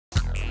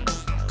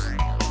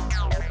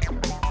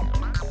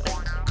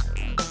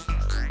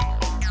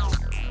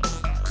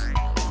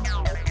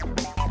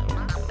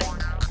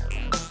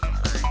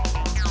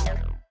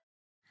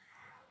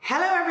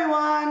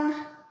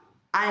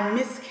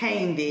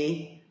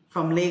Kehende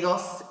from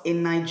Lagos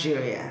in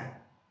Nigeria.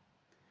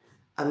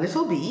 A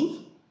little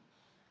bee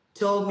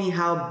told me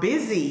how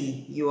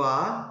busy you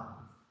are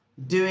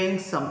doing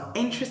some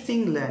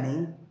interesting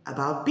learning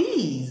about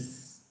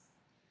bees.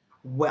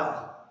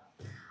 Well,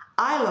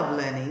 I love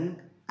learning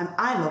and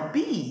I love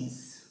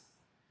bees.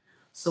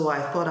 So I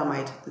thought I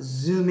might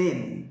zoom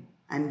in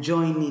and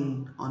join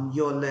in on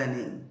your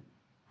learning.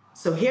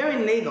 So here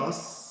in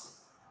Lagos,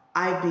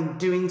 I've been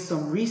doing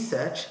some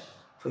research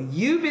for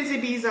you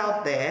busy bees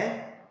out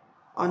there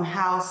on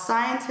how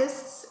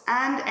scientists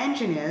and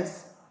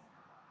engineers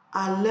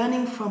are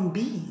learning from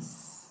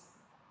bees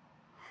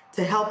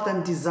to help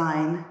them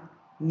design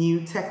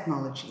new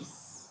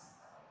technologies.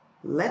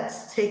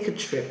 Let's take a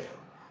trip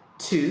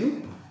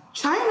to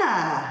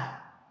China.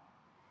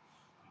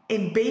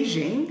 In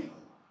Beijing,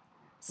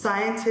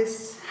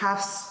 scientists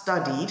have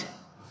studied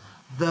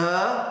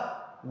the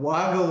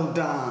waggle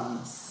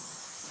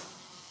dance.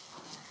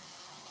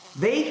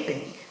 They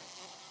think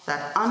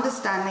that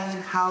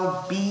understanding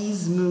how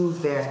bees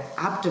move their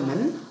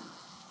abdomen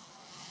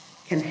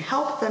can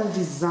help them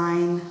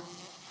design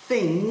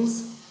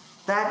things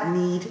that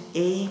need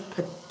a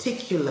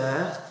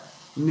particular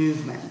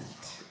movement.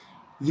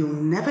 You'll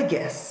never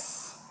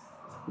guess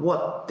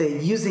what they're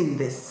using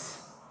this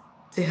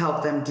to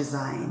help them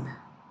design.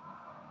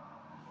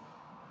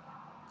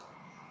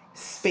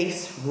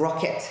 Space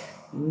rocket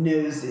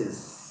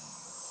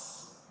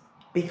noses.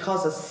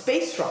 Because a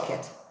space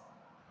rocket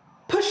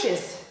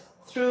pushes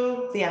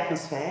through the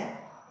atmosphere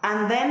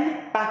and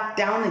then back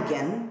down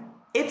again,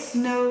 its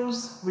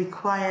nose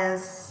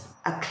requires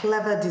a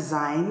clever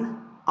design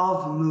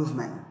of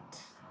movement.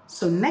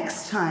 So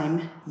next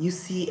time you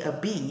see a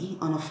bee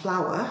on a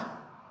flower,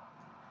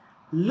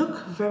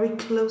 look very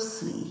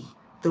closely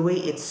the way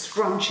it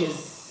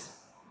scrunches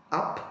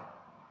up,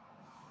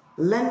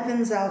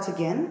 lengthens out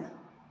again,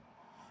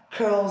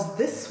 curls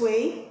this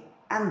way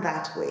and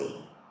that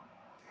way.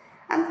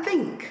 And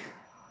think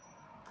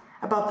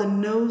about the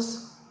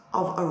nose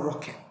of a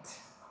rocket,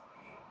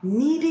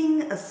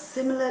 needing a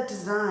similar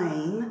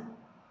design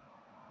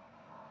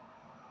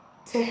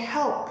to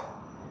help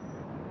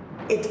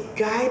it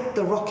guide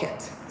the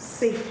rocket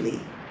safely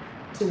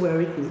to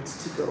where it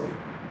needs to go.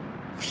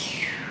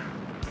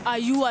 Are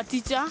you a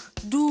teacher?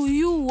 Do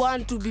you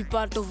want to be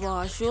part of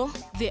our show?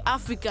 The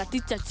Africa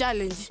Teacher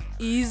Challenge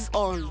is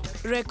on.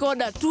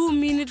 Record a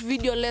 2-minute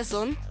video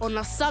lesson on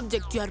a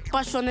subject you are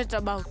passionate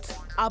about.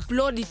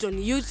 Upload it on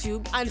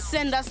YouTube and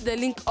send us the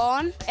link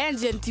on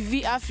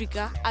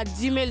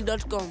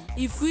ngntvrafrica@gmail.com.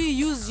 If we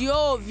use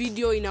your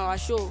video in our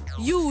show,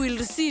 you will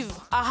receive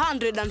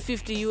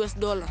 $150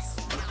 US.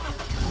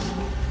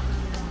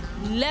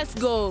 Let's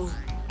go.